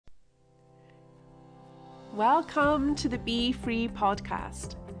Welcome to the Be Free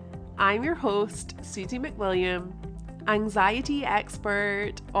podcast. I'm your host, Susie McWilliam, anxiety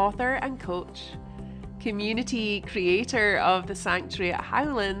expert, author and coach, community creator of the Sanctuary at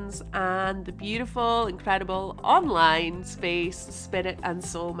Howlands and the beautiful, incredible online space Spirit and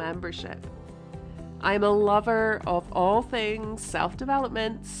Soul membership. I'm a lover of all things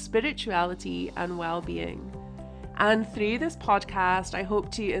self-development, spirituality and well-being. And through this podcast, I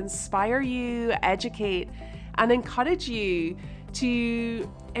hope to inspire you, educate, and encourage you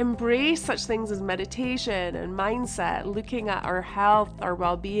to embrace such things as meditation and mindset, looking at our health, our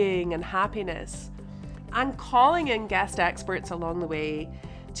well-being, and happiness, and calling in guest experts along the way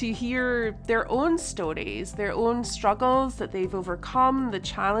to hear their own stories, their own struggles that they've overcome, the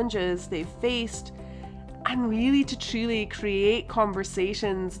challenges they've faced, and really to truly create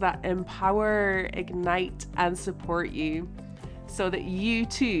conversations that empower, ignite, and support you so that you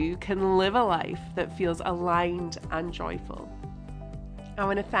too can live a life that feels aligned and joyful. I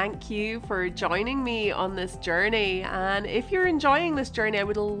want to thank you for joining me on this journey. And if you're enjoying this journey, I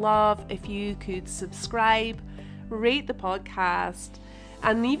would love if you could subscribe, rate the podcast,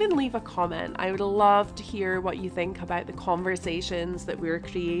 and even leave a comment. I would love to hear what you think about the conversations that we're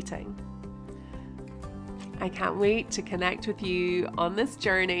creating. I can't wait to connect with you on this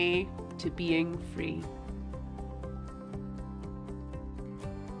journey to being free.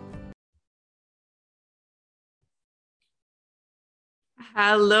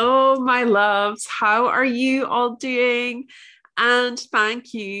 Hello, my loves. How are you all doing? And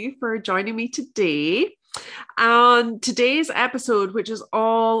thank you for joining me today on today's episode, which is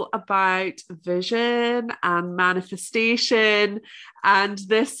all about vision and manifestation. And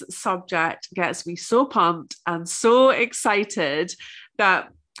this subject gets me so pumped and so excited that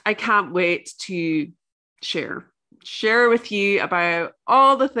I can't wait to share with you about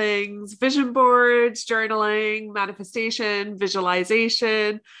all the things: vision boards, journaling, manifestation,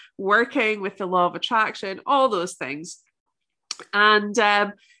 visualization, working with the law of attraction, all those things. And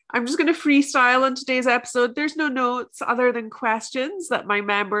I'm just going to freestyle on today's episode. There's no notes other than questions that my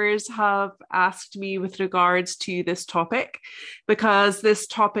members have asked me with regards to this topic, because this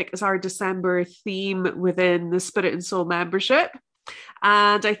topic is our December theme within the Spirit and Soul membership.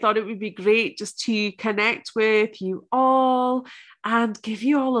 And I thought it would be great just to connect with you all and give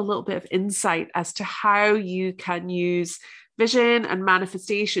you all a little bit of insight as to how you can use vision and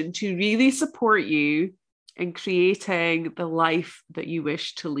manifestation to really support you in creating the life that you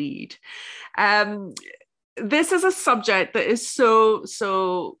wish to lead. This is a subject that is so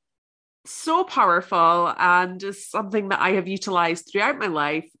powerful and is something that I have utilized throughout my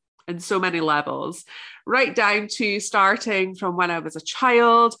life in so many levels, right down to starting from when I was a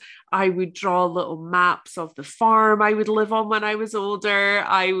child. I would draw little maps of the farm I would live on when I was older.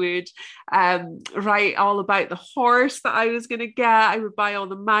 I would write all about the horse that I was going to get. I would buy all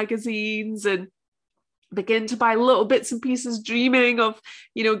the magazines and begin to buy little bits and pieces, dreaming of,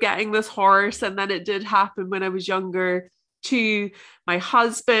 getting this horse. And then it did happen when I was younger, to my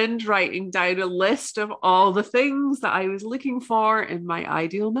husband writing down a list of all the things that I was looking for in my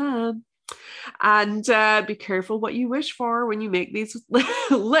ideal man. And be careful what you wish for when you make these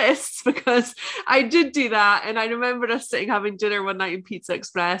lists, because I did do that. And I remember us sitting having dinner one night in Pizza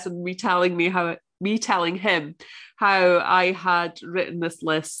Express and me telling him how I had written this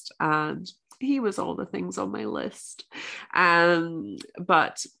list, and he was all the things on my list.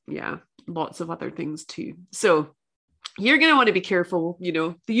 But yeah, lots of other things too. So you're going to want to be careful.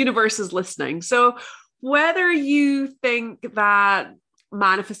 The universe is listening. So whether you think that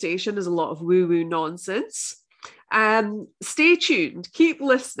manifestation is a lot of woo-woo nonsense, stay tuned, keep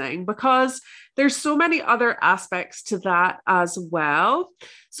listening, because there's so many other aspects to that as well.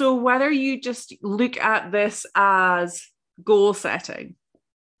 So whether you just look at this as goal setting,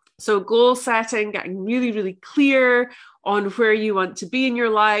 getting really, really clear on where you want to be in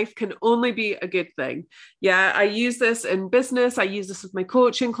your life, can only be a good thing. Yeah, I use this in business. I use this with my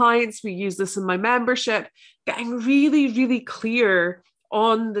coaching clients. We use this in my membership, getting really, really clear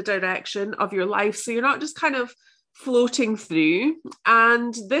on the direction of your life. So you're not just kind of floating through.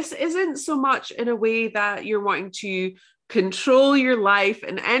 And this isn't so much in a way that you're wanting to control your life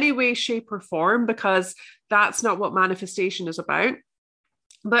in any way, shape, or form, because that's not what manifestation is about.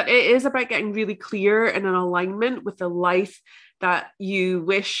 But it is about getting really clear and in alignment with the life that you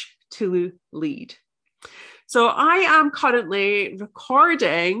wish to lead. So I am currently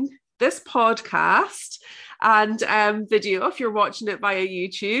recording this podcast and video, if you're watching it via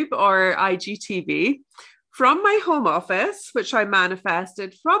YouTube or IGTV, from my home office, which I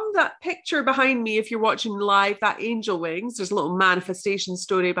manifested from that picture behind me. If you're watching live, that angel wings, there's a little manifestation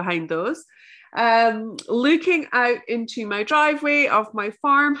story behind those. Looking out into my driveway of my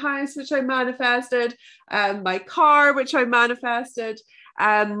farmhouse, which I manifested, my car, which I manifested,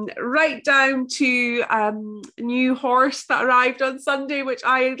 right down to a new horse that arrived on Sunday, which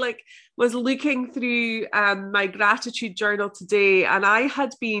I was looking through my gratitude journal today, and I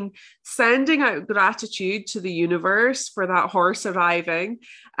had been sending out gratitude to the universe for that horse arriving.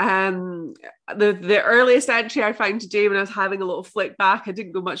 The earliest entry I found today, when I was having a little flick back, I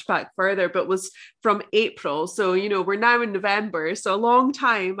didn't go much back further, but was from April. So, we're now in November. So a long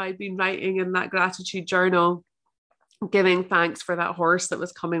time I'd been writing in that gratitude journal, giving thanks for that horse that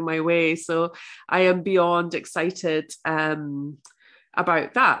was coming my way. So I am beyond excited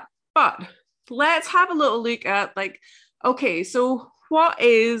about that. But let's have a little look at okay, so what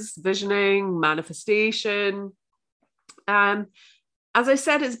is visioning, manifestation? As I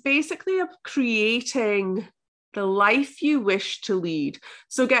said, it's basically creating the life you wish to lead.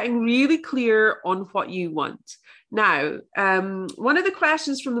 So getting really clear on what you want. Now, one of the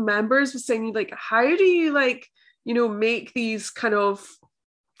questions from the members was saying, how do you make these kind of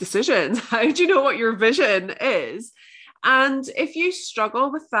decisions? How do you know what your vision is? And if you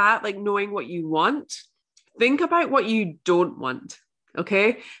struggle with that, knowing what you want, think about what you don't want.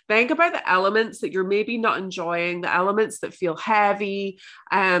 Okay. Think about the elements that you're maybe not enjoying, the elements that feel heavy,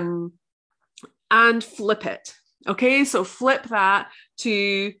 and flip it. Okay. So flip that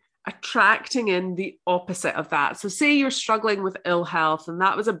to attracting in the opposite of that. So say you're struggling with ill health, and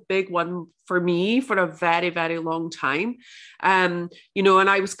that was a big one for me for a very, very long time. And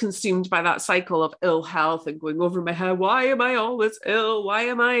I was consumed by that cycle of ill health and going over my head. Why am I always ill? Why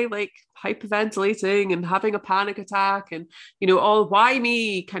am I hyperventilating and having a panic attack and, all why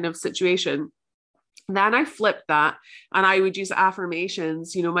me kind of situation? Then I flipped that and I would use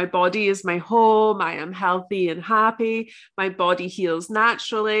affirmations. My body is my home. I am healthy and happy. My body heals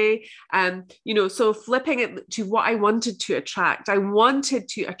naturally. And, so flipping it to what I wanted to attract. I wanted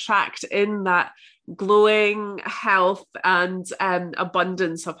to attract in that glowing health and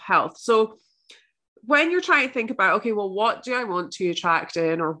abundance of health. So when you're trying to think about, okay, well, what do I want to attract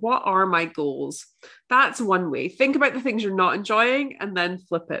in, or what are my goals? That's one way. Think about the things you're not enjoying and then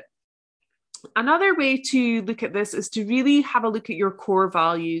flip it. Another way to look at this is to really have a look at your core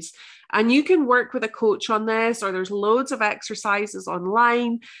values. And you can work with a coach on this, or there's loads of exercises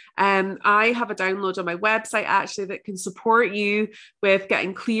online. I have a download on my website actually that can support you with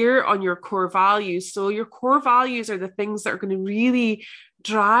getting clear on your core values. So your core values are the things that are going to really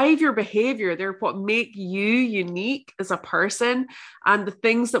drive your behavior. They're what make you unique as a person, and the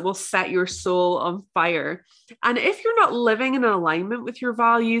things that will set your soul on fire. And if you're not living in alignment with your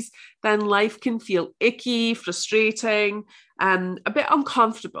values, then life can feel icky, frustrating, and a bit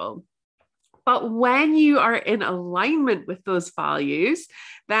uncomfortable. But when you are in alignment with those values,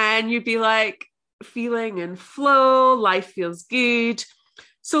 then you'd be feeling in flow, life feels good.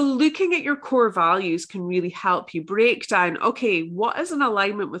 So looking at your core values can really help you break down, okay, what is in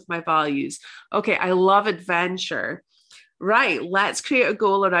alignment with my values? Okay, I love adventure. Right, let's create a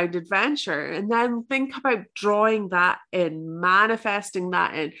goal around adventure, and then think about drawing that in, manifesting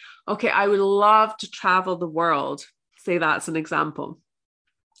that in. Okay, I would love to travel the world. Say that's an example.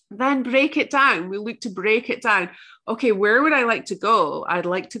 Then break it down. We look to break it down. Okay, where would I like to go? I'd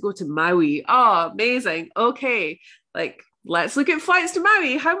like to go to Maui. Oh, amazing. Okay, let's look at flights to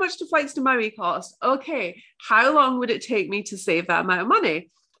Maui. How much do flights to Maui cost? Okay, how long would it take me to save that amount of money?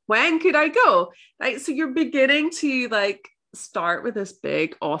 When could I go? So you're beginning to start with this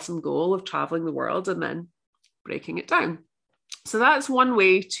big, awesome goal of traveling the world and then breaking it down. So that's one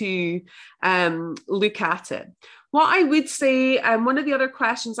way to look at it. What I would say, one of the other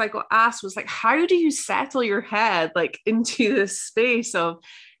questions I got asked was how do you settle your head into this space of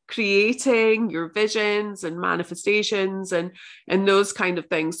creating your visions and manifestations and those kind of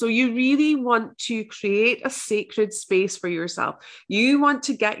things? So you really want to create a sacred space for yourself. You want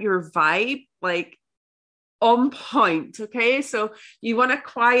to get your vibe on point. Okay. So you want a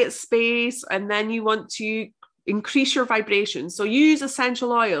quiet space, and then you want to increase your vibration. So use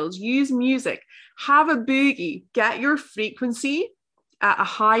essential oils, use music, have a boogie, get your frequency at a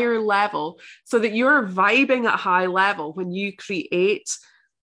higher level so that you're vibing at a high level when you create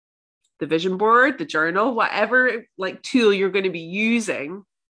the vision board, the journal, whatever tool you're going to be using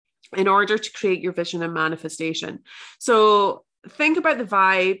in order to create your vision and manifestation. So think about the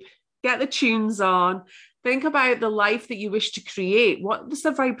vibe, get the tunes on, Think about the life that you wish to create. What was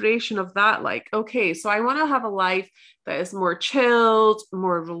the vibration of that like? Okay, so I want to have a life that is more chilled,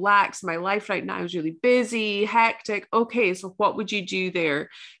 more relaxed. My life right now is really busy, hectic. Okay, so what would you do there?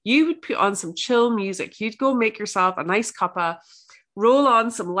 You would put on some chill music. You'd go make yourself a nice cuppa, roll on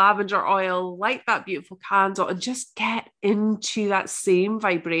some lavender oil, light that beautiful candle, and just get into that same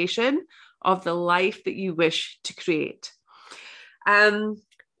vibration of the life that you wish to create.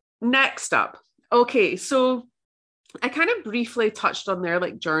 Next up, okay, so I kind of briefly touched on there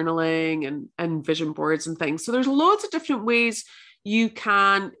like journaling and vision boards and things. So there's loads of different ways you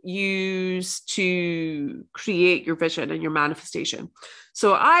can use to create your vision and your manifestation.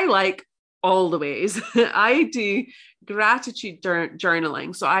 So I like all the ways. I do gratitude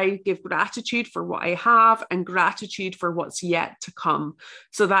journaling. So I give gratitude for what I have and gratitude for what's yet to come.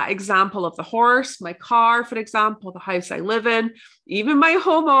 So that example of the horse, my car, for example, the house I live in, even my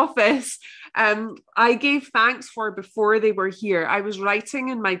home office, I gave thanks for before they were here. I was writing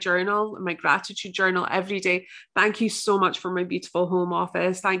in my journal, my gratitude journal every day. Thank you so much for my beautiful home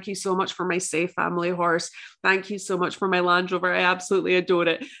office. Thank you so much for my safe family horse. Thank you so much for my Land Rover. I absolutely adore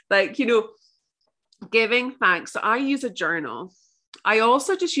it. Like, giving thanks. So I use a journal. I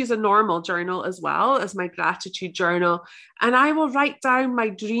also just use a normal journal as well as my gratitude journal. And I will write down my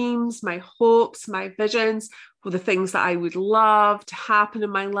dreams, my hopes, my visions, for the things that I would love to happen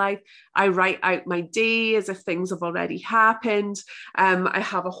in my life. I write out my day as if things have already happened. I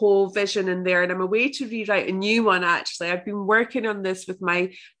have a whole vision in there, and I'm away to rewrite a new one. Actually, I've been working on this with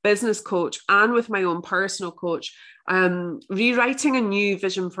my business coach and with my own personal coach, rewriting a new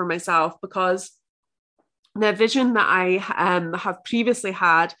vision for myself, because the vision that I have previously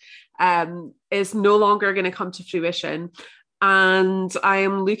had is no longer going to come to fruition. And I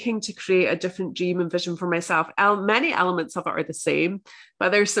am looking to create a different dream and vision for myself. Many elements of it are the same,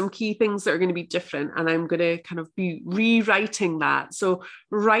 but there's some key things that are going to be different. And I'm going to kind of be rewriting that. So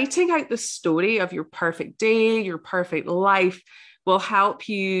writing out the story of your perfect day, your perfect life, will help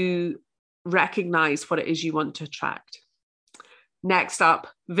you recognize what it is you want to attract. Next up,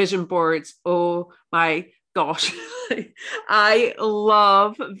 vision boards. Oh my gosh, I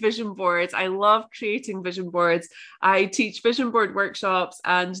love vision boards. I love creating vision boards. I teach vision board workshops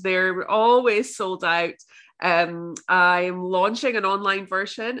and they're always sold out. I'm launching an online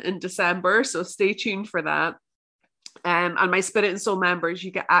version in December, so stay tuned for that. And my Spirit and Soul members,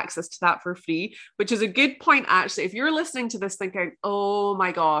 you get access to that for free, which is a good point, actually. If you're listening to this thinking, oh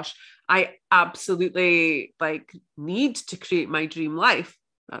my gosh, I absolutely need to create my dream life.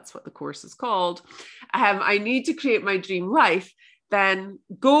 That's what the course is called. I need to create my dream life. Then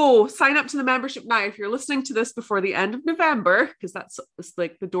go sign up to the membership now. If you're listening to this before the end of November, because it's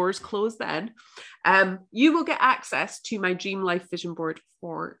like the doors close then, you will get access to my Dream Life Vision Board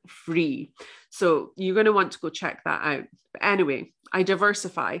for free. So you're going to want to go check that out. But anyway, I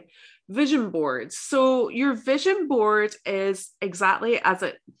diversify. Vision boards. So your vision board is exactly as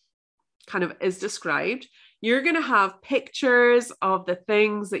it kind of is described. You're going to have pictures of the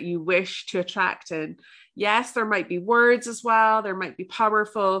things that you wish to attract in. Yes, there might be words as well. There might be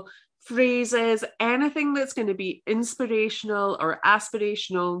powerful phrases, anything that's going to be inspirational or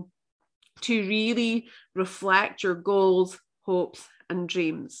aspirational to really reflect your goals, hopes, and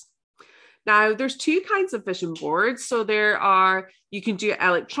dreams. Now, there's two kinds of vision boards. So you can do it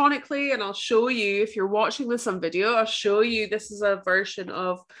electronically, and I'll show you, if you're watching this on video, I'll show you, this is a version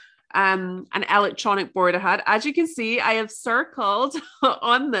of an electronic board I had. As you can see, I have circled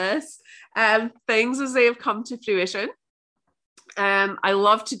on this things as they have come to fruition. I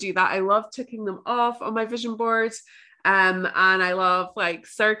love to do that. I love ticking them off on my vision boards. And I love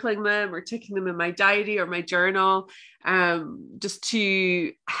circling them or ticking them in my diary or my journal, just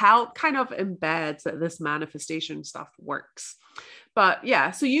to help kind of embed that this manifestation stuff works. But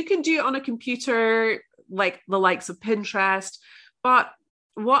yeah, so you can do it on a computer, like the likes of Pinterest. But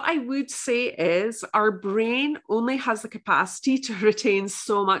what I would say is our brain only has the capacity to retain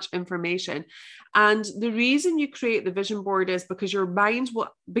so much information. And the reason you create the vision board is because your mind will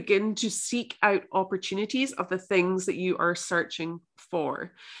begin to seek out opportunities of the things that you are searching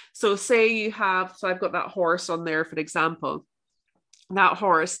for. So I've got that horse on there, for example. That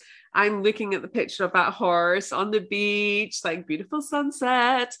horse, I'm looking at the picture of that horse on the beach, beautiful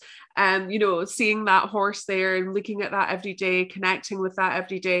sunset, and seeing that horse there and looking at that every day, connecting with that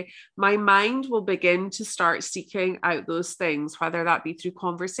every day, my mind will begin to start seeking out those things, whether that be through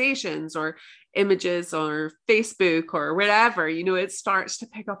conversations or images or Facebook or wherever, it starts to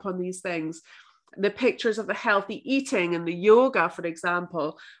pick up on these things. the pictures of the healthy eating and the yoga, for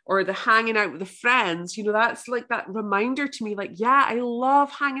example, or the hanging out with the friends, that's like that reminder to me, like, yeah, I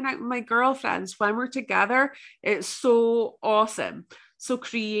love hanging out with my girlfriends when we're together. It's so awesome. So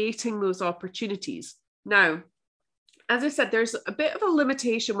creating those opportunities. Now, as I said, there's a bit of a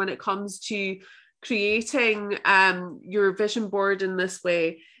limitation when it comes to creating your vision board in this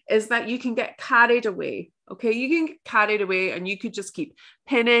way, is that you can get carried away. Okay, you can get carried away and you could just keep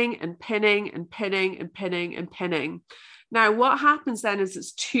pinning and pinning and pinning and pinning and pinning. Now, what happens then is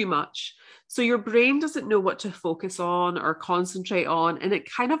it's too much. So your brain doesn't know what to focus on or concentrate on, and it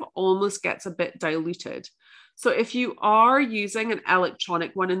kind of almost gets a bit diluted. So if you are using an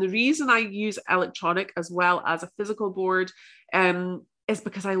electronic one, and the reason I use electronic as well as a physical board is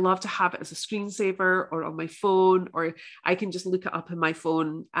because I love to have it as a screensaver or on my phone, or I can just look it up in my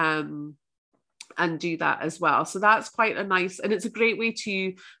phone and do that as well. So that's quite a nice, and it's a great way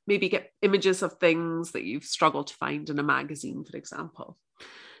to maybe get images of things that you've struggled to find in a magazine, for example.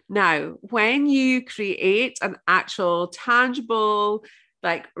 Now, when you create an actual tangible,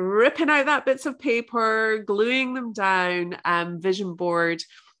 like ripping out that bits of paper, gluing them down, vision board,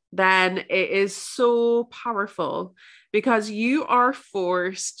 then it is so powerful because you are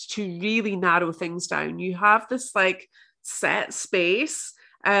forced to really narrow things down. You have this like set space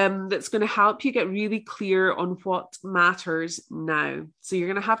that's going to help you get really clear on what matters now. So you're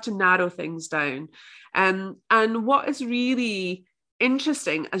going to have to narrow things down. And what is really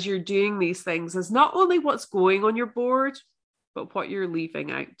interesting as you're doing these things is not only what's going on your board, but what you're leaving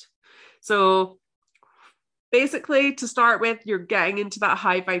out. So basically, to start with, you're getting into that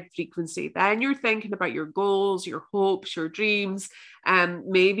high vibe frequency. Then you're thinking about your goals, your hopes, your dreams, and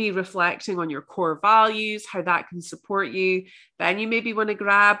maybe reflecting on your core values, how that can support you. Then you maybe want to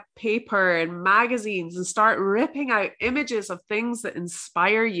grab paper and magazines and start ripping out images of things that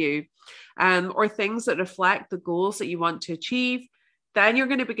inspire you, or things that reflect the goals that you want to achieve. Then you're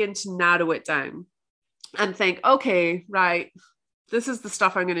going to begin to narrow it down and think, okay, right, this is the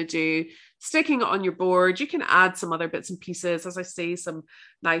stuff I'm going to do. Sticking it on your board, you can add some other bits and pieces, as I say, some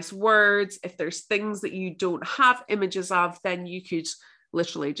nice words. If there's things that you don't have images of, then you could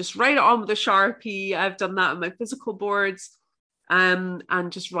literally just write it on with a Sharpie. I've done that on my physical boards, and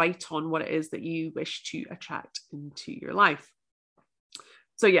just write on what it is that you wish to attract into your life.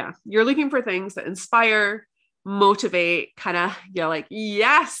 So yeah, you're looking for things that inspire, motivate, kind of, you're like,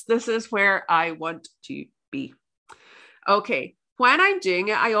 yes, this is where I want to be. Okay. When I'm doing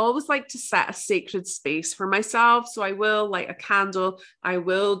it, I always like to set a sacred space for myself. So I will light a candle. I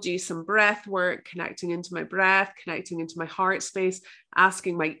will do some breath work, connecting into my breath, connecting into my heart space,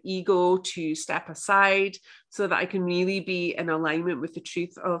 asking my ego to step aside so that I can really be in alignment with the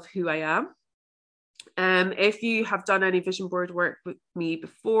truth of who I am. If you have done any vision board work with me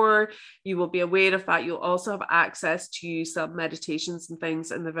before, you will be aware of that. You'll also have access to some meditations and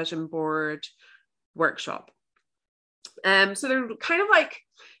things in the vision board workshop. So they're kind of like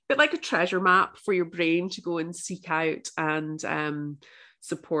a bit like a treasure map for your brain to go and seek out and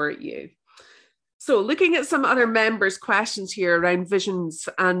support you. So looking at some other members' questions here around visions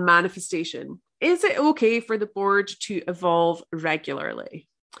and manifestation. Is it okay for the board to evolve regularly?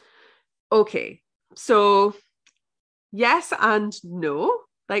 Okay, so yes and no.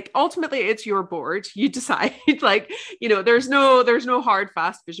 Like ultimately it's your board. You decide, like, there's no hard,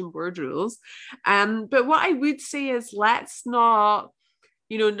 fast vision board rules. But what I would say is let's not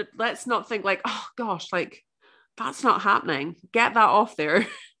think like, oh gosh, like that's not happening. Get that off there.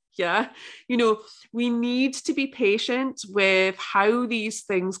 Yeah. We need to be patient with how these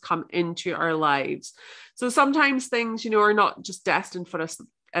things come into our lives. So sometimes things, are not just destined for us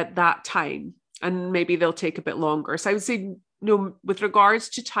at that time, and maybe they'll take a bit longer. So I would say, with regards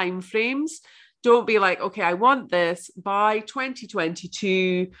to timeframes, don't be like, okay, I want this by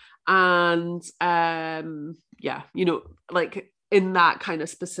 2022. And like in that kind of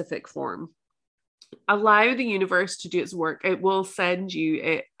specific form. Allow the universe to do its work. It will send you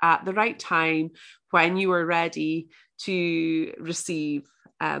it at the right time when you are ready to receive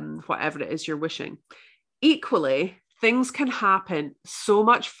whatever it is you're wishing. Equally, things can happen so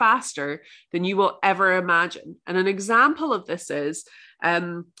much faster than you will ever imagine. And an example of this is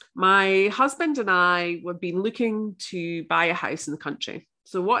my husband and I would be looking to buy a house in the country.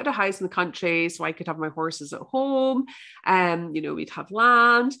 So wanted a house in the country so I could have my horses at home, and we'd have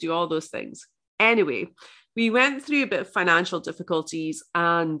land, do all those things. Anyway, we went through a bit of financial difficulties,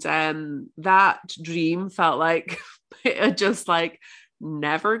 and that dream felt like it just like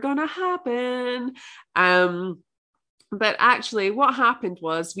never gonna happen. But actually what happened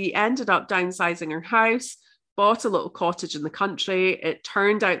was we ended up downsizing our house, bought a little cottage in the country. It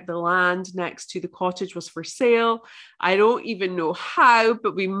turned out the land next to the cottage was for sale. I don't even know how,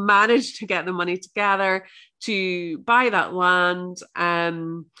 but we managed to get the money together to buy that land.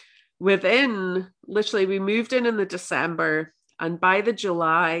 Within literally, we moved in the December, and by the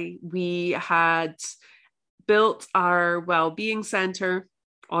July, we had built our well-being center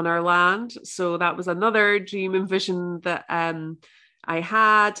on our land. So that was another dream and vision that I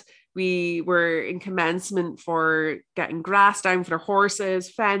had. We were in commencement for getting grass down for the horses,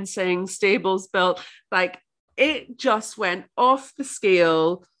 fencing, stables built. Like, it just went off the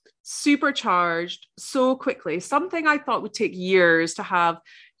scale, supercharged so quickly. Something I thought would take years to have,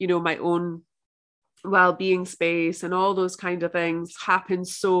 my own well-being space and all those kind of things happen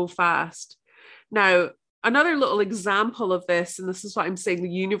so fast. Now, another little example of this, and this is what I'm saying, the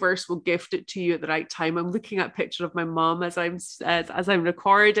universe will gift it to you at the right time. I'm looking at a picture of my mom as I'm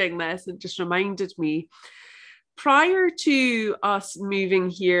recording this, and it just reminded me. Prior to us moving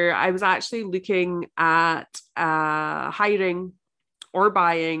here, I was actually looking at hiring or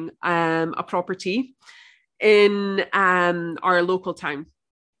buying a property in our local town.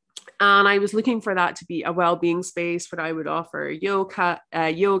 And I was looking for that to be a well-being space where I would offer yoga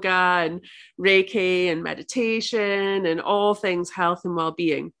and Reiki and meditation and all things health and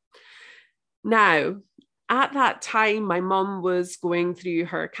well-being. Now, at that time, my mum was going through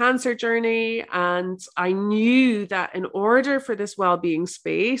her cancer journey, and I knew that in order for this well-being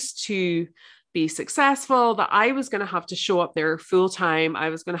space to be successful, that I was going to have to show up there full time. I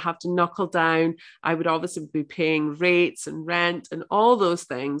was going to have to knuckle down. I would obviously be paying rates and rent and all those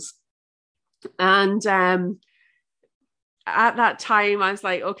things. And at that time, I was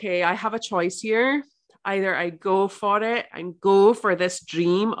like, okay, I have a choice here. Either I go for it and go for this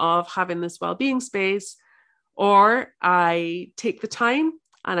dream of having this well-being space, or I take the time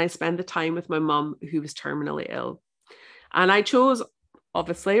and I spend the time with my mum, who was terminally ill. And I chose,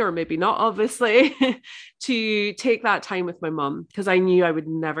 obviously, or maybe not obviously, to take that time with my mum, because I knew I would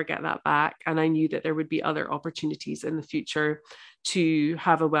never get that back. And I knew that there would be other opportunities in the future to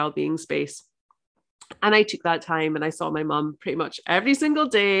have a well-being space. And I took that time and I saw my mum pretty much every single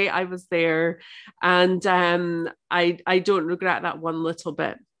day I was there. And I don't regret that one little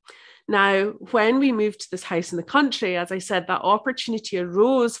bit. Now, when we moved to this house in the country, as I said, that opportunity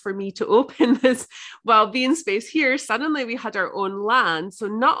arose for me to open this well-being space here. Suddenly we had our own land. So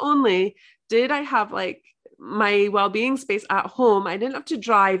not only did I have like my well-being space at home, I didn't have to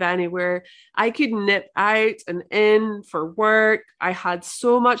drive anywhere. I could nip out and in for work. I had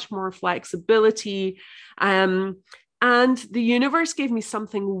so much more flexibility. And the universe gave me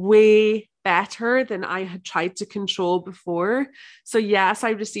something way better than I had tried to control before. So yes,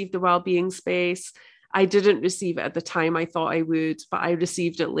 I received the well-being space. I didn't receive it at the time I thought I would, but I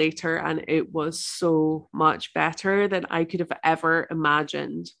received it later, and it was so much better than I could have ever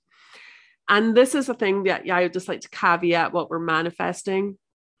imagined. And this is a thing that I would just like to caveat what we're manifesting,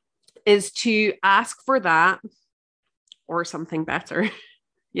 is to ask for that or something better.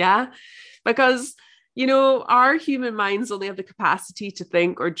 Yeah. Because, our human minds only have the capacity to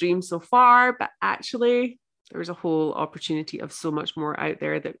think or dream so far, but actually there's a whole opportunity of so much more out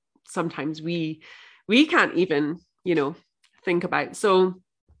there that sometimes we can't even, think about. So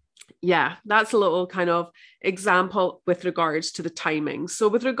yeah, that's a little kind of example with regards to the timing. So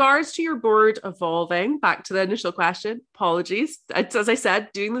with regards to your board evolving, back to the initial question, apologies. As I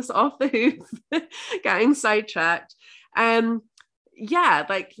said, doing this off the hoof, getting sidetracked. Yeah,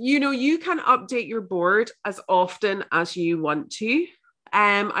 like, you can update your board as often as you want to.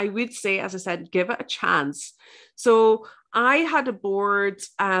 I would say, as I said, give it a chance. So I had a board,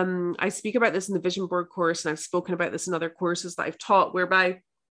 I speak about this in the vision board course, and I've spoken about this in other courses that I've taught, whereby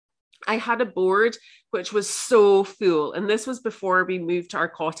I had a board which was so full. And this was before we moved to our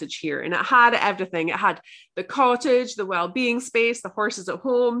cottage here. And it had everything. It had the cottage, the well-being space, the horses at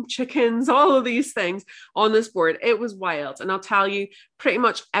home, chickens, all of these things on this board. It was wild. And I'll tell you, pretty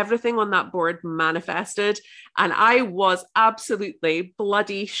much everything on that board manifested. And I was absolutely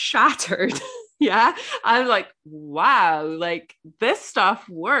bloody shattered. Yeah, I was like, wow, like this stuff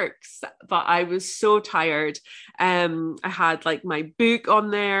works. But I was so tired. I had like my book on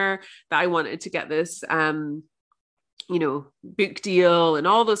there that I wanted to get this, book deal and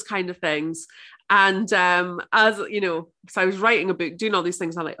all those kind of things. And so I was writing a book, doing all these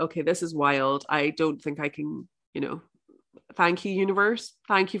things. I'm like, okay, this is wild. I don't think I can, thank you, universe.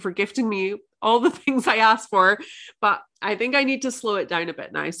 Thank you for gifting me all the things I asked for, but I think I need to slow it down a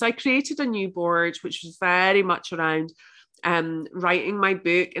bit now. So I created a new board, which was very much around writing my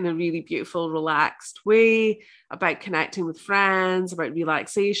book in a really beautiful, relaxed way, about connecting with friends, about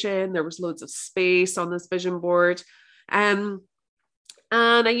relaxation. There was loads of space on this vision board. And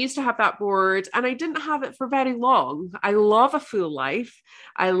I used to have that board and I didn't have it for very long. I love a full life.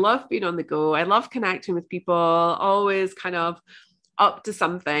 I love being on the go. I love connecting with people, always kind of up to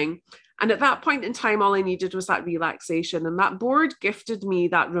something. And at that point in time, all I needed was that relaxation. And that board gifted me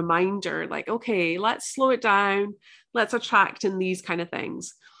that reminder, like, okay, let's slow it down. Let's attract in these kind of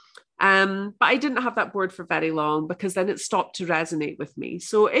things. But I didn't have that board for very long because then it stopped to resonate with me.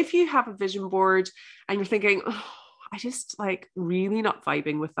 So if you have a vision board and you're thinking, oh, I just like really not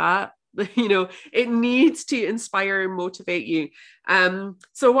vibing with that, it needs to inspire and motivate you.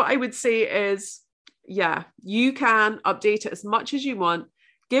 So what I would say is, yeah, you can update it as much as you want,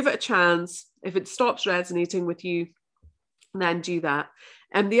 give it a chance. If it stops resonating with you, then do that.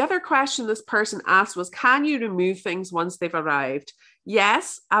 And the other question this person asked was, can you remove things once they've arrived?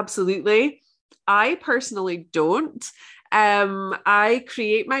 Yes, absolutely. I personally don't. I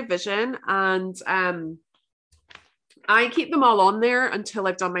create my vision and I keep them all on there until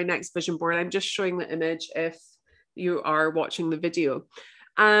I've done my next vision board. I'm just showing the image if you are watching the video.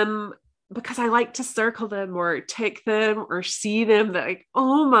 Because I like to circle them or tick them or see them that like,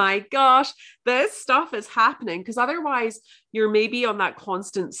 oh my gosh, this stuff is happening. Because otherwise you're maybe on that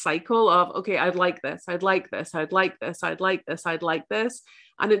constant cycle of, okay, I'd like this, I'd like this, I'd like this, I'd like this, I'd like this.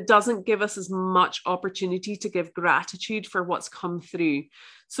 And it doesn't give us as much opportunity to give gratitude for what's come through.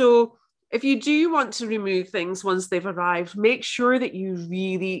 So if you do want to remove things once they've arrived, make sure that you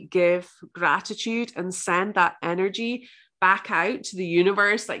really give gratitude and send that energy back out to the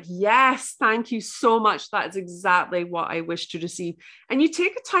universe. Like, yes, thank you so much. That is exactly what I wish to receive. And you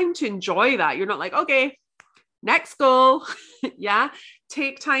take a time to enjoy that. You're not like, okay, next goal. Yeah.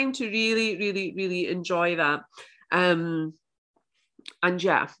 Take time to really, really, really enjoy that. And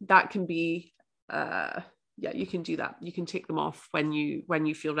yeah, that can be, yeah, you can do that. You can take them off when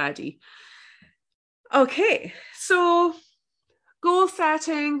you feel ready. Okay. So goal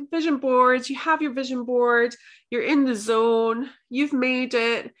setting, vision boards, you have your vision board, you're in the zone, you've made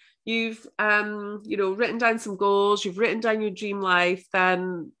it, you've written down some goals, you've written down your dream life,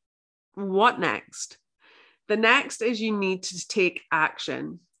 then what next? The next is you need to take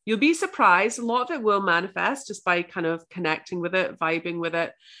action. You'll be surprised, a lot of it will manifest just by kind of connecting with it, vibing with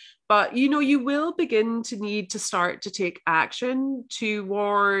it. But, you will begin to need to start to take action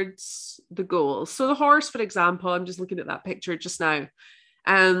towards the goals. So the horse, for example, I'm just looking at that picture just now.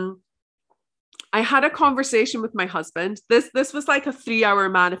 I had a conversation with my husband. This was like a 3-hour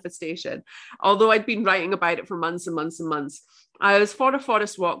manifestation, although I'd been writing about it for months and months and months. I was for a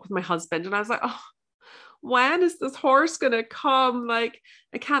forest walk with my husband and I was like, oh, when is this horse going to come? Like,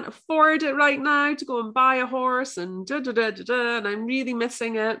 I can't afford it right now to go and buy a horse and and I'm really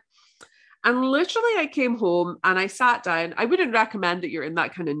missing it. And literally I came home and I sat down. I wouldn't recommend that you're in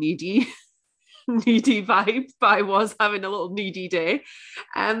that kind of needy vibe, but I was having a little needy day.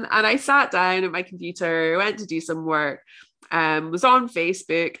 And I sat down at my computer, went to do some work, was on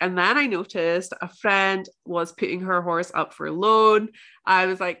Facebook. And then I noticed a friend was putting her horse up for loan. I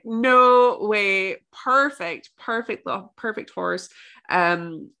was like, no way, perfect horse.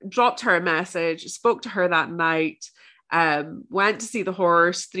 Dropped her a message, spoke to her that night. Went to see the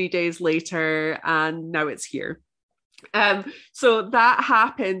horse 3 days later, and now it's here. So that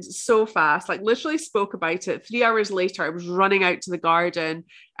happened so fast, like literally spoke about it. 3 hours later, I was running out to the garden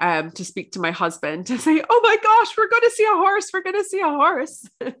to speak to my husband to say, oh my gosh, we're going to see a horse. We're going to see a horse.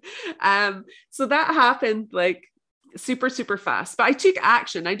 So that happened like super, super fast. But I took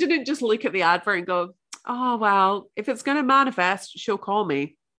action. I didn't just look at the advert and go, oh, well, if it's going to manifest, she'll call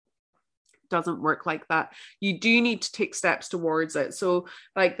me. Doesn't work like that. You do need to take steps towards it. So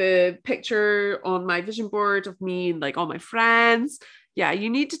like the picture on my vision board of me and like all my friends, yeah, you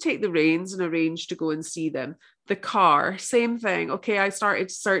need to take the reins and arrange to go and see them. The car, same thing. Okay, I started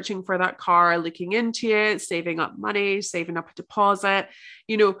searching for that car, looking into it, saving up money, saving up a deposit.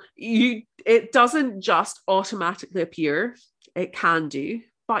 It doesn't just automatically appear. It can do,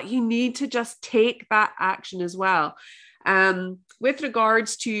 but you need to just take that action as well. With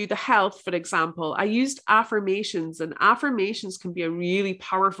regards to the health, for example, I used affirmations, and affirmations can be a really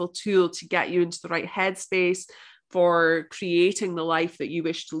powerful tool to get you into the right headspace for creating the life that you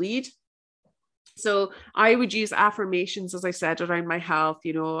wish to lead. So I would use affirmations, as I said, around my health.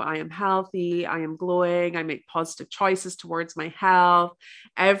 I am healthy, I am glowing, I make positive choices towards my health.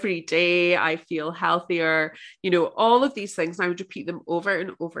 Every day I feel healthier, all of these things. And I would repeat them over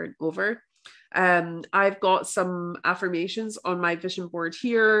and over and over. I've got some affirmations on my vision board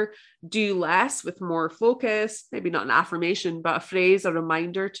here. Do less with more focus. Maybe not an affirmation, but a phrase, a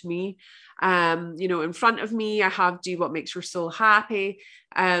reminder to me. In front of me, I have do what makes your soul happy.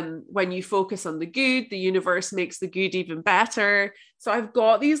 When you focus on the good, the universe makes the good even better. So I've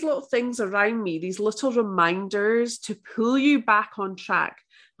got these little things around me, these little reminders to pull you back on track,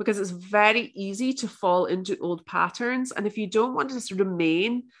 because it's very easy to fall into old patterns. And if you don't want to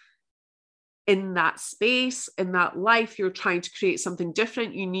remain in that space, in that life, you're trying to create something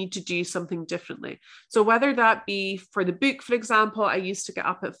different, you need to do something differently. So whether that be for the book, for example, I used to get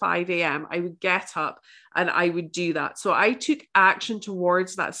up at 5 a.m. I would get up and I would do that. So I took action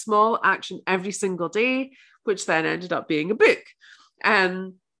towards that small action every single day, which then ended up being a book.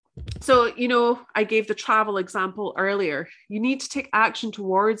 So, I gave the travel example earlier. You need to take action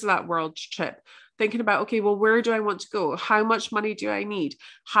towards that world trip, thinking about, okay, well, where do I want to go? How much money do I need?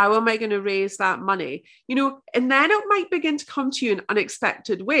 How am I going to raise that money? And then it might begin to come to you in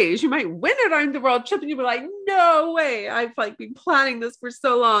unexpected ways. You might win around the world trip and you'll be like, no way, I've been planning this for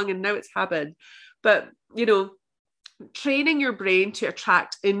so long and now it's happened. But, training your brain to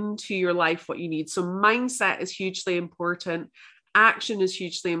attract into your life what you need. So mindset is hugely important. Action is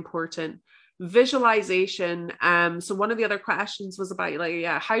hugely important. Visualization. So one of the other questions was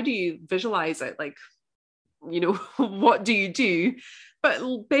about how do you visualize it? What do you do?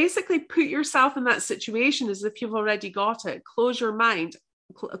 But basically put yourself in that situation as if you've already got it. Close your mind,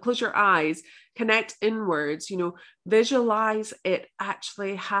 close your eyes, connect inwards, visualize it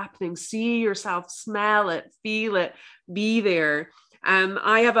actually happening. See yourself, smell it, feel it, be there.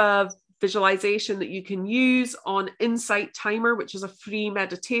 I have a visualization that you can use on Insight Timer, which is a free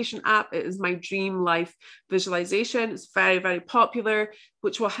meditation app. It is my dream life visualization. It's very, very popular,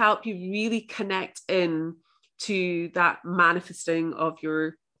 which will help you really connect in to that manifesting of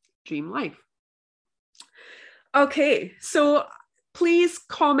your dream life. Okay, so please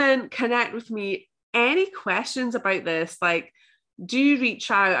comment, connect with me. Any questions about this? Do reach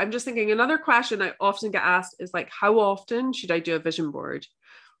out. I'm just thinking another question I often get asked is how often should I do a vision board?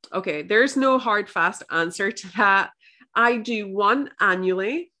 Okay, there's no hard, fast answer to that. I do one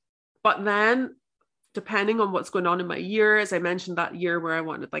annually, but then depending on what's going on in my year, as I mentioned that year where I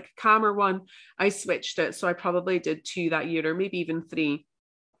wanted a calmer one, I switched it. So I probably did 2 that year, or maybe even 3.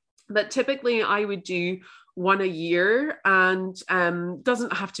 But typically I would do 1 a year, and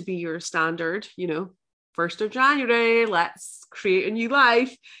doesn't have to be your standard, 1st of January, let's create a new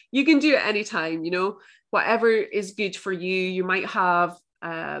life. You can do it anytime, whatever is good for you. You might have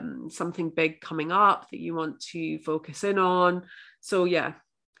something big coming up that you want to focus in on. So yeah,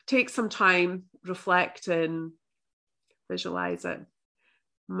 take some time, reflect and visualize it,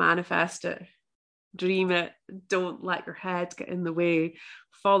 manifest it, dream it. Don't let your head get in the way.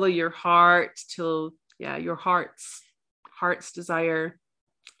 Follow your heart till your heart's desire.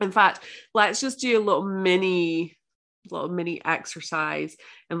 In fact, let's just do a little mini exercise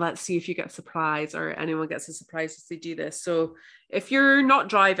and let's see if you get surprised or anyone gets a surprise as they do this. So if you're not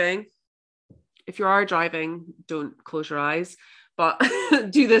driving, if you are driving, don't close your eyes, but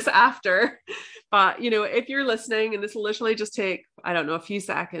do this after. But if you're listening, and this will literally just take, I don't know, a few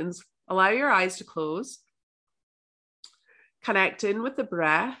seconds, allow your eyes to close. Connect in with the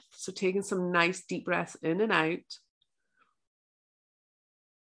breath. So taking some nice deep breaths in and out.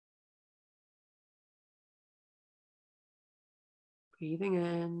 Breathing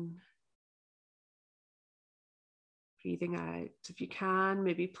in, breathing out. If you can,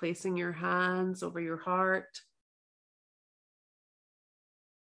 maybe placing your hands over your heart.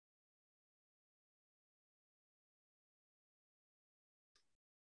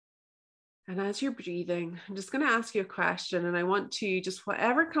 And as you're breathing, I'm just going to ask you a question, and I want to just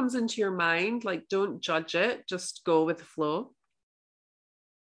whatever comes into your mind, don't judge it, just go with the flow.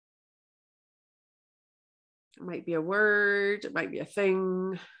 It might be a word, it might be a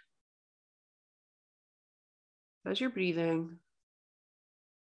thing. As you're breathing,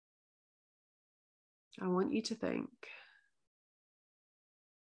 I want you to think,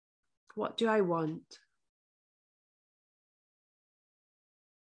 what do I want?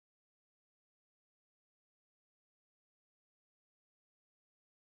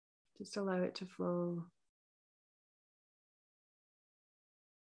 Just allow it to flow.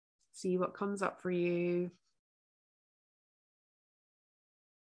 See what comes up for you.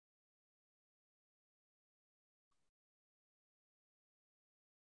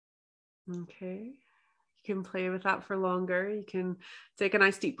 Okay. You can play with that for longer. You can take a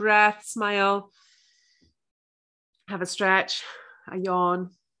nice deep breath, smile, have a stretch, a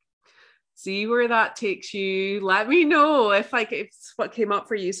yawn. see where that takes you. Let me know if what came up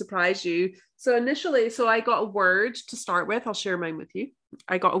for you surprised you. So initially, I got a word to start with. I'll share mine with you.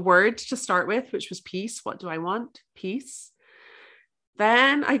 I got a word to start with, which was peace. What do I want? Peace.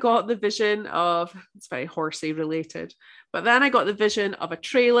 Then I got the vision of, it's very horsey related, but then I got the vision of a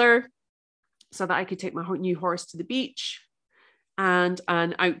trailer so that I could take my new horse to the beach, and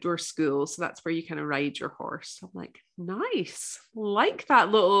an outdoor school. So that's where you kind of ride your horse. I'm like, nice. Like that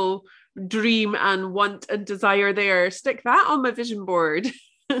little dream and want and desire there. Stick that on my vision board.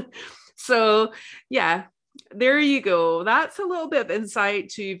 So yeah, there you go. That's a little bit of insight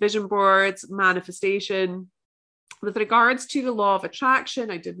to vision boards, manifestation. With regards to the law of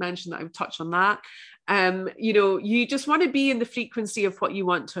attraction, I did mention that I would touch on that. You just want to be in the frequency of what you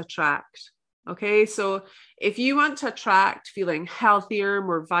want to attract. Okay, so if you want to attract feeling healthier,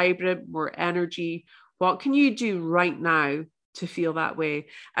 more vibrant, more energy, what can you do right now to feel that way?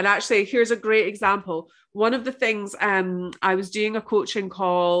 And actually, here's a great example. One of the things, I was doing a coaching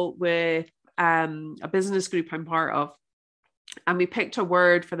call with a business group I'm part of, and we picked a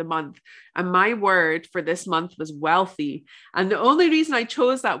word for the month. And my word for this month was wealthy. And the only reason I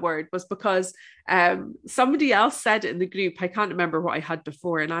chose that word was because somebody else said it in the group. I can't remember what I had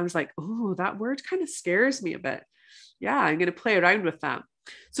before. And I was like, oh, that word kind of scares me a bit. Yeah, I'm going to play around with that.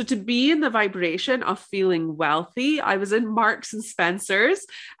 So to be in the vibration of feeling wealthy, I was in Marks and Spencer's,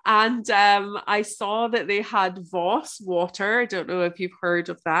 and I saw that they had Voss water. I don't know if you've heard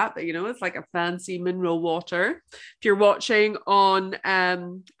of that, but it's like a fancy mineral water. If you're watching on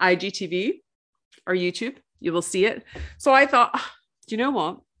IGTV or YouTube, you will see it. So I thought, do you know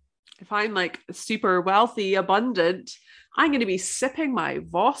what? If I'm like super wealthy, abundant, I'm going to be sipping my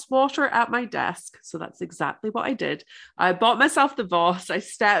Voss water at my desk. So that's exactly what I did. I bought myself the Voss. I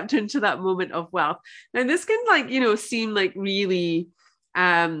stepped into that moment of wealth. Now this can seem like really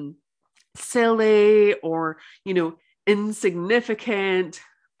silly or, insignificant,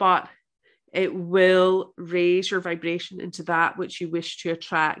 but it will raise your vibration into that which you wish to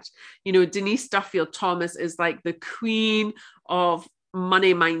attract. Denise Duffield Thomas is like the queen of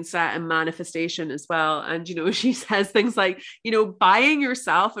money mindset and manifestation as well. And, she says things like, buying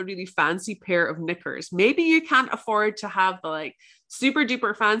yourself a really fancy pair of knickers. Maybe you can't afford to have the like super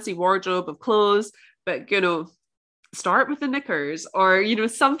duper fancy wardrobe of clothes, but, start with the knickers or,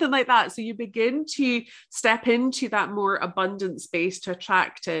 something like that. So you begin to step into that more abundant space to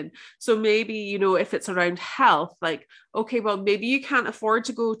attract in. So maybe, if it's around health, like, okay, well, maybe you can't afford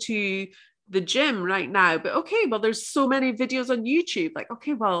to go to the gym right now, but okay, well, there's so many videos on YouTube. Like,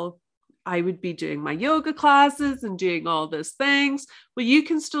 okay, well, I would be doing my yoga classes and doing all those things. Well, you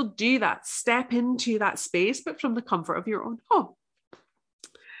can still do that. Step into that space, but from the comfort of your own home.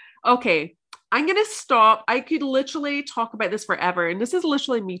 Okay, I'm going to stop. I could literally talk about this forever. And this is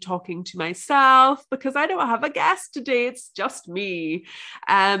literally me talking to myself because I don't have a guest today. It's just me.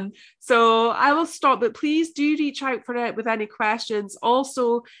 So I will stop, but please do reach out for it with any questions.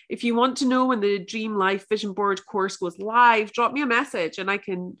 Also, if you want to know when the Dream Life Vision Board course goes live, drop me a message and I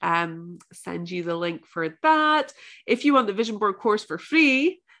can send you the link for that. If you want the Vision Board course for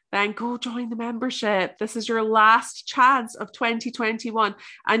free, then go join the membership. This is your last chance of 2021.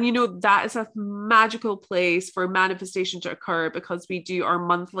 And that is a magical place for manifestation to occur because we do our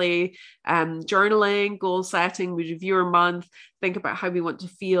monthly journaling, goal setting, we review our month, think about how we want to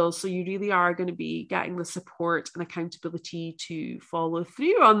feel. So you really are going to be getting the support and accountability to follow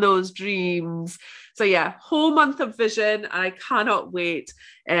through on those dreams. So yeah, whole month of vision. I cannot wait.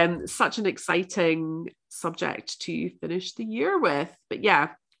 Such an exciting subject to finish the year with. But yeah,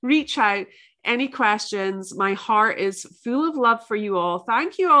 reach out, any questions. My heart is full of love for you all.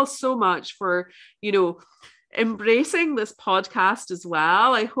 Thank you all so much for, embracing this podcast as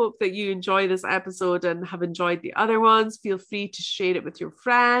well. I hope that you enjoy this episode and have enjoyed the other ones. Feel free to share it with your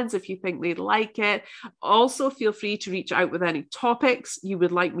friends if you think they'd like it. Also, feel free to reach out with any topics you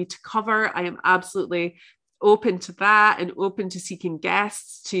would like me to cover. I am absolutely open to that and open to seeking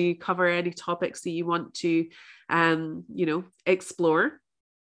guests to cover any topics that you want to, explore.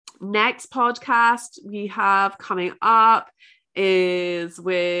 Next podcast we have coming up is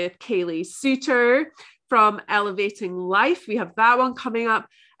with Kaylee Suter from Elevating Life. We have that one coming up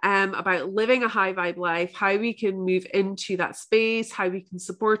about living a high vibe life, how we can move into that space, how we can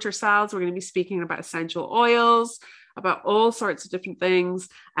support ourselves. We're going to be speaking about essential oils, about all sorts of different things.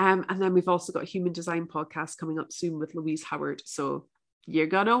 And then we've also got a human design podcast coming up soon with Louise Howard. So you're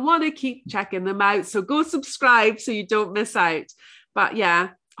going to want to keep checking them out. So go subscribe so you don't miss out. But yeah,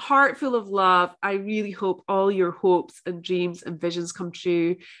 heart full of love. I really hope all your hopes and dreams and visions come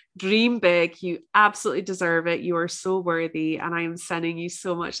true. Dream big. You absolutely deserve it. You are so worthy. And I am sending you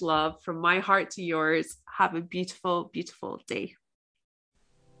so much love from my heart to yours. Have a beautiful, beautiful day.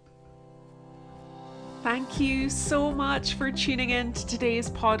 Thank you so much for tuning in to today's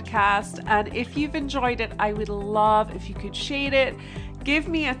podcast. And if you've enjoyed it, I would love if you could share it. Give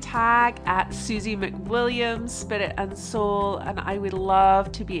me a tag at Susie McWilliams, Spirit and Soul, and I would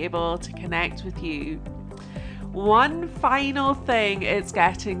love to be able to connect with you. One final thing, it's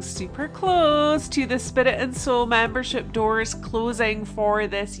getting super close to the Spirit and Soul membership doors closing for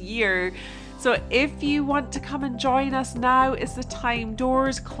this year. So if you want to come and join us, now is the time.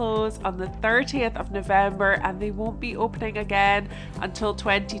 Doors close on the 30th of November and they won't be opening again until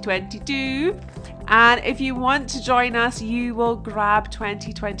 2022. And if you want to join us, you will grab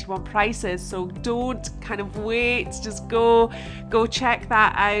 2021 prices. So don't kind of wait, just go check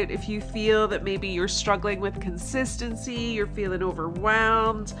that out. If you feel that maybe you're struggling with consistency, you're feeling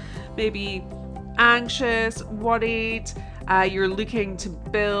overwhelmed, maybe anxious, worried, you're looking to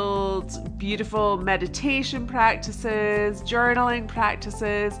build beautiful meditation practices, journaling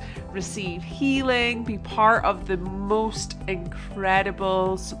practices, receive healing, be part of the most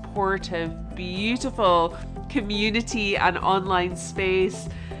incredible, supportive, beautiful community and online space.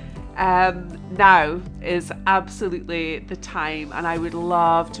 Now is absolutely the time, and I would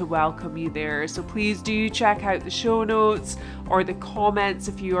love to welcome you there. So please do check out the show notes or the comments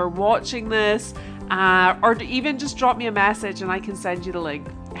if you are watching this, or even just drop me a message and I can send you the link.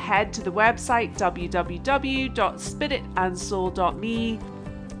 Head to the website www.spiritandsoul.me,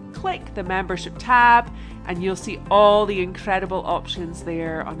 click the membership tab, and you'll see all the incredible options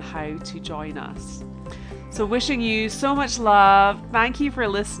there on how to join us. So wishing you so much love. Thank you for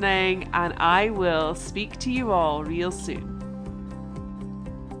listening, and I will speak to you all real soon.